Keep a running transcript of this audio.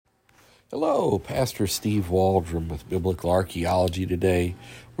Hello, Pastor Steve Waldron with Biblical Archaeology today.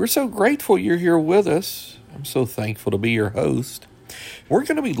 We're so grateful you're here with us. I'm so thankful to be your host. We're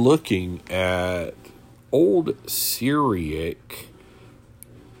going to be looking at Old Syriac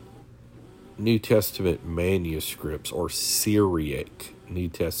New Testament manuscripts, or Syriac New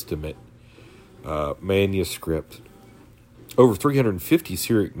Testament manuscripts. Over 350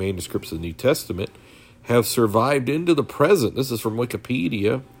 Syriac manuscripts of the New Testament have survived into the present. This is from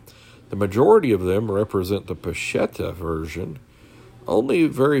Wikipedia. The majority of them represent the Peshitta version. Only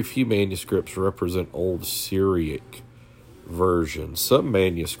very few manuscripts represent Old Syriac version. Some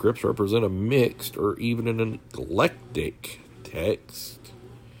manuscripts represent a mixed or even an eclectic text.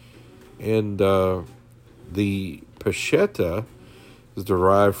 And the Peshitta is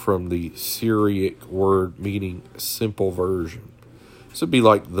derived from the Syriac word meaning simple version. This would be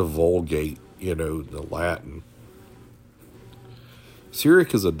like the Vulgate, the Latin.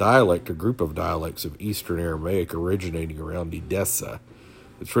 Syriac is a dialect, a group of dialects of Eastern Aramaic originating around Edessa.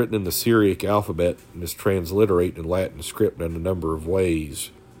 It's written in the Syriac alphabet and is transliterated in Latin script in a number of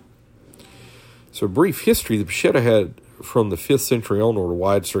ways. So, a brief history. The Peshitta had, from the 5th century onward, a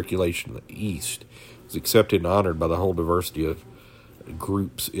wide circulation in the East. It was accepted and honored by the whole diversity of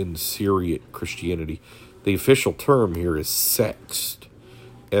groups in Syriac Christianity. The official term here is sext.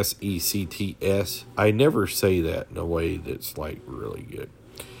 S-E-C-T-S. I never say that in a way that's really good.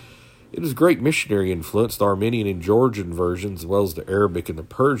 It is great missionary influence. The Armenian and Georgian versions, as well as the Arabic and the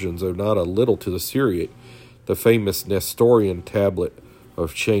Persians, owe not a little to the Syriac. The famous Nestorian tablet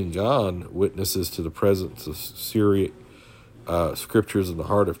of Chang'an witnesses to the presence of Syriac scriptures in the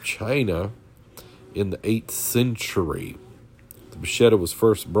heart of China in the 8th century. The Peshitta was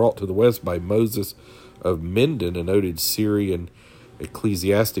first brought to the West by Moses of Minden, a noted Syrian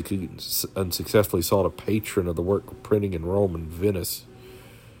ecclesiastic who unsuccessfully sought a patron of the work of printing in Rome and Venice.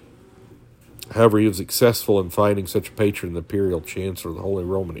 However, he was successful in finding such a patron, the imperial chancellor of the Holy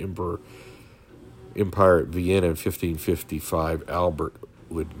Roman Empire at Vienna in 1555, Albert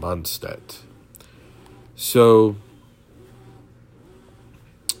Widmanstadt. So,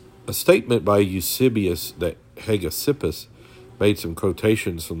 a statement by Eusebius that Hegesippus made some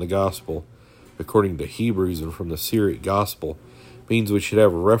quotations from the Gospel according to Hebrews and from the Syriac Gospel means we should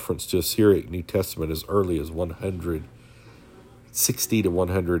have a reference to a Syriac New Testament as early as 160 to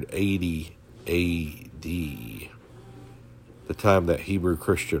 180 A.D., the time that Hebrew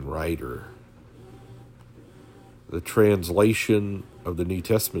Christian writer. The translation of the New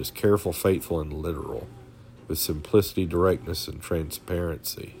Testament is careful, faithful, and literal, with simplicity, directness, and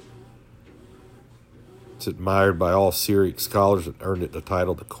transparency. It's admired by all Syriac scholars and earned it the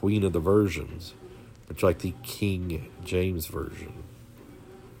title the Queen of the Versions, much like the King James Version.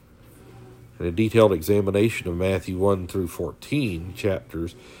 In a detailed examination of Matthew 1 through 14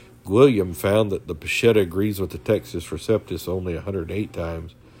 chapters, William found that the Peshitta agrees with the Textus Receptus only 108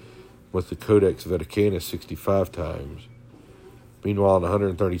 times, with the Codex Vaticanus 65 times. Meanwhile, in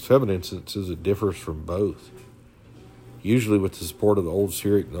 137 instances, it differs from both, usually with the support of the Old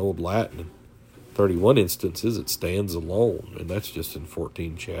Syriac and the Old Latin. In 31 instances, it stands alone, and that's just in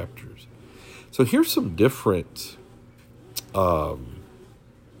 14 chapters. So here's some different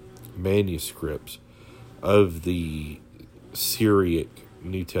manuscripts of the Syriac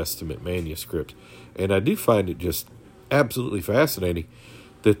New Testament manuscript. And I do find it just absolutely fascinating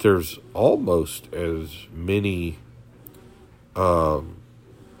that there's almost as many early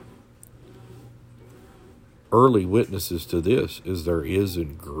witnesses to this as there is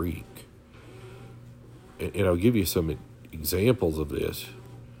in Greek. And I'll give you some examples of this.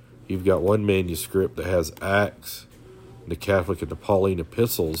 You've got one manuscript that has Acts, the Catholic and the Pauline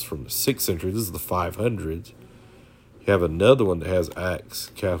epistles from the 6th century. This is the 500s. You have another one that has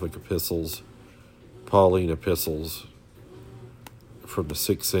Acts, Catholic epistles, Pauline epistles from the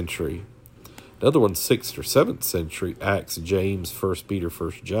 6th century. Another one, 6th or 7th century, Acts, James, 1 Peter,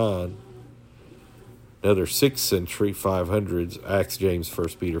 1 John. Another 6th century, 500s, Acts, James, 1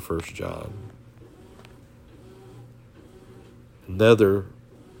 Peter, 1 John. Another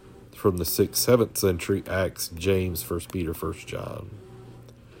from the 6th, 7th century, Acts, James, 1 Peter, 1 John.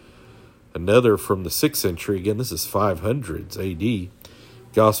 Another from the 6th century, again, this is 500s AD,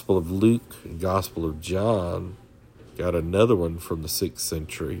 Gospel of Luke and Gospel of John. Got another one from the 6th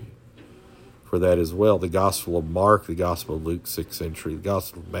century for that as well. The Gospel of Mark, the Gospel of Luke, 6th century. The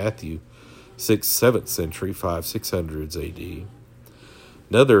Gospel of Matthew, 6th, 7th century, 600s AD.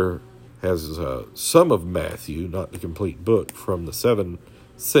 Another has some of Matthew, not the complete book, from the 7th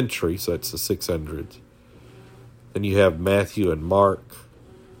century, so that's the 600s. Then you have Matthew and Mark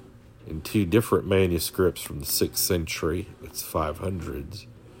in two different manuscripts from the 6th century, that's 500s.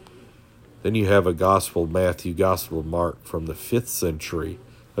 Then you have a Gospel of Matthew, Gospel of Mark from the 5th century.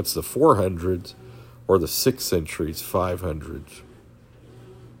 That's the 400s, or the 6th century's 500s.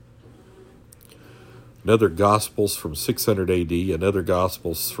 Another Gospels from 600 AD, another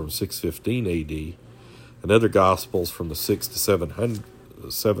Gospels from 615 AD, another Gospels from the 6th to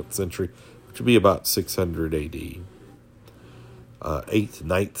 7th century, which would be about 600 AD. 8th,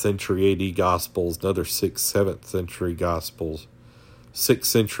 9th century AD Gospels, another 6th, 7th century Gospels, 6th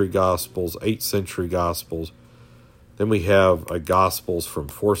century Gospels, 8th century Gospels. Then we have a Gospels from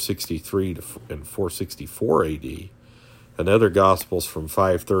 463 and 464 AD, another Gospels from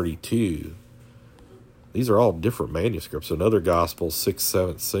 532. These are all different manuscripts. Another Gospel, 6th,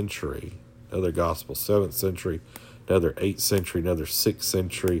 7th century, another Gospel, 7th century, another 8th century, another 6th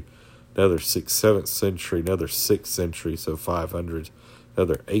century, another 6th, 7th century, another 6th century, so 500s,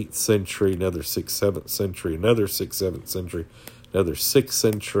 another 8th century, another 6th, 7th century, another 6th, 7th century, another 6th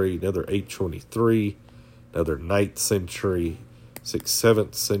century, another 823, another 9th century, 6th,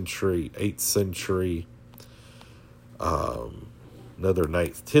 7th century, 8th century, another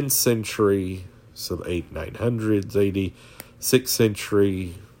 9th, 10th century, so the 900s AD, 6th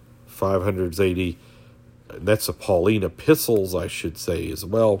century, 500s AD. And that's the Pauline epistles, I should say, as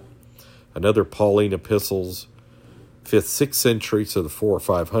well. Another Pauline epistles, 5th, 6th century, so the 400s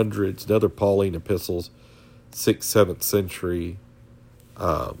or 500s. Another Pauline epistles, 6th, 7th century.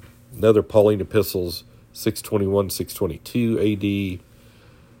 Another Pauline epistles, 621, 622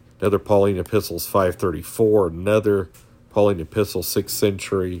 AD. Another Pauline epistles, 534. Another Pauline epistle, 6th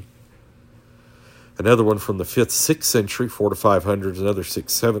century. Another one from the 5th, 6th century, 400s to 500s. Another 6th,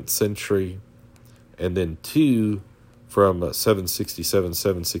 7th century. And then two from 767,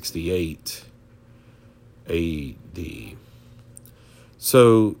 768 AD.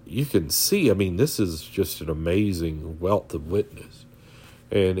 So you can see, I mean, this is just an amazing wealth of witness.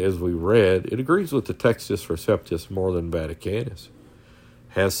 And as we read, it agrees with the Textus Receptus more than Vaticanus.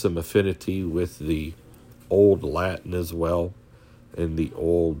 Has some affinity with the Old Latin as well, and the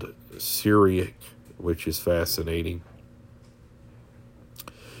Old Syriac, which is fascinating.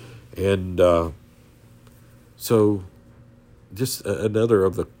 And so just another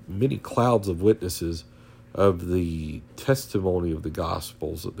of the many clouds of witnesses of the testimony of the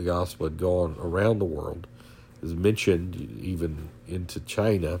Gospels, that the Gospel had gone around the world, is mentioned even into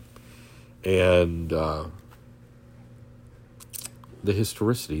China, and the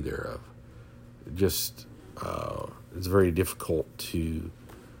historicity thereof. Just, it's very difficult to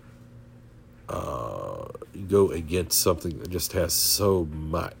go against something that just has so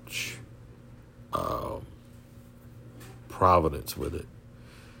much provenance with it.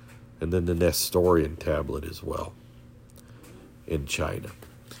 And then the Nestorian tablet as well in China.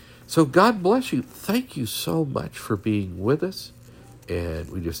 So God bless you. Thank you so much for being with us. And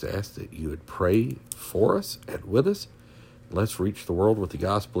we just ask that you would pray for us and with us. Let's reach the world with the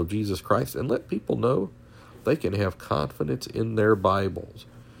gospel of Jesus Christ and let people know they can have confidence in their Bibles.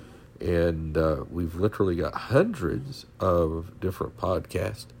 And we've literally got hundreds of different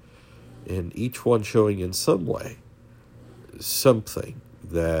podcasts, and each one showing in some way something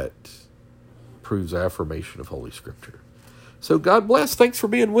that proves affirmation of Holy Scripture. So God bless. Thanks for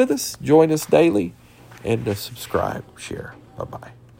being with us. Join us daily and subscribe, share. Bye-bye.